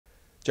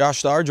Josh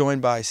Starr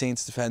joined by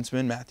Saints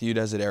defenseman Matthew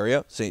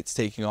Desiderio. Saints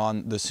taking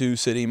on the Sioux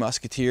City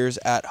Musketeers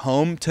at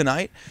home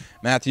tonight.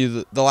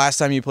 Matthew, the last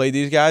time you played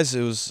these guys,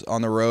 it was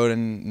on the road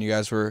and you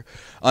guys were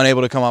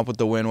unable to come up with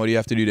the win. What do you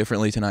have to do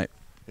differently tonight?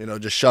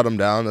 Just shut them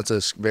down. That's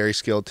a very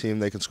skilled team.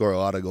 They can score a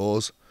lot of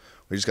goals.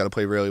 We just got to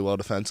play really well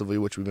defensively,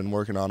 which we've been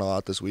working on a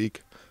lot this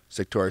week.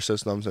 Stick to our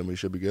systems, and we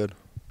should be good.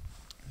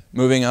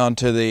 Moving on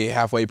to the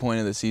halfway point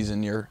of the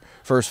season, your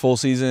first full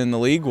season in the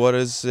league, what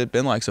has it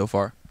been like so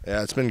far?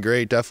 Yeah, it's been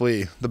great.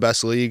 Definitely the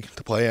best league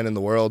to play in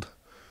the world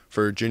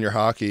for junior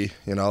hockey.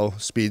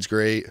 Speed's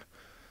great.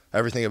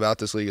 Everything about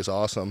this league is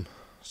awesome.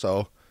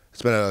 So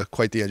it's been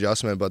quite the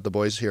adjustment, but the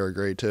boys here are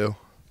great too.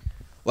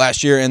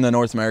 Last year in the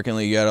North American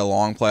League, you had a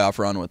long playoff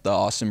run with the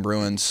Austin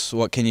Bruins.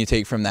 What can you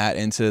take from that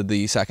into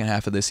the second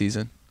half of this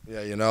season?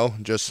 Yeah,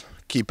 just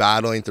keep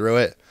battling through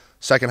it.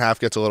 Second half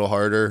gets a little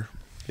harder,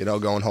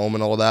 going home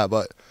and all that,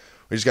 but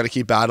we just got to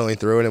keep battling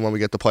through it, and when we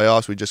get to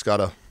playoffs, we just got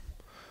to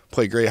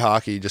play great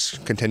hockey,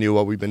 just continue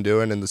what we've been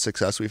doing and the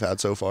success we've had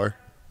so far.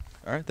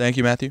 All right. Thank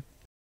you, Matthew.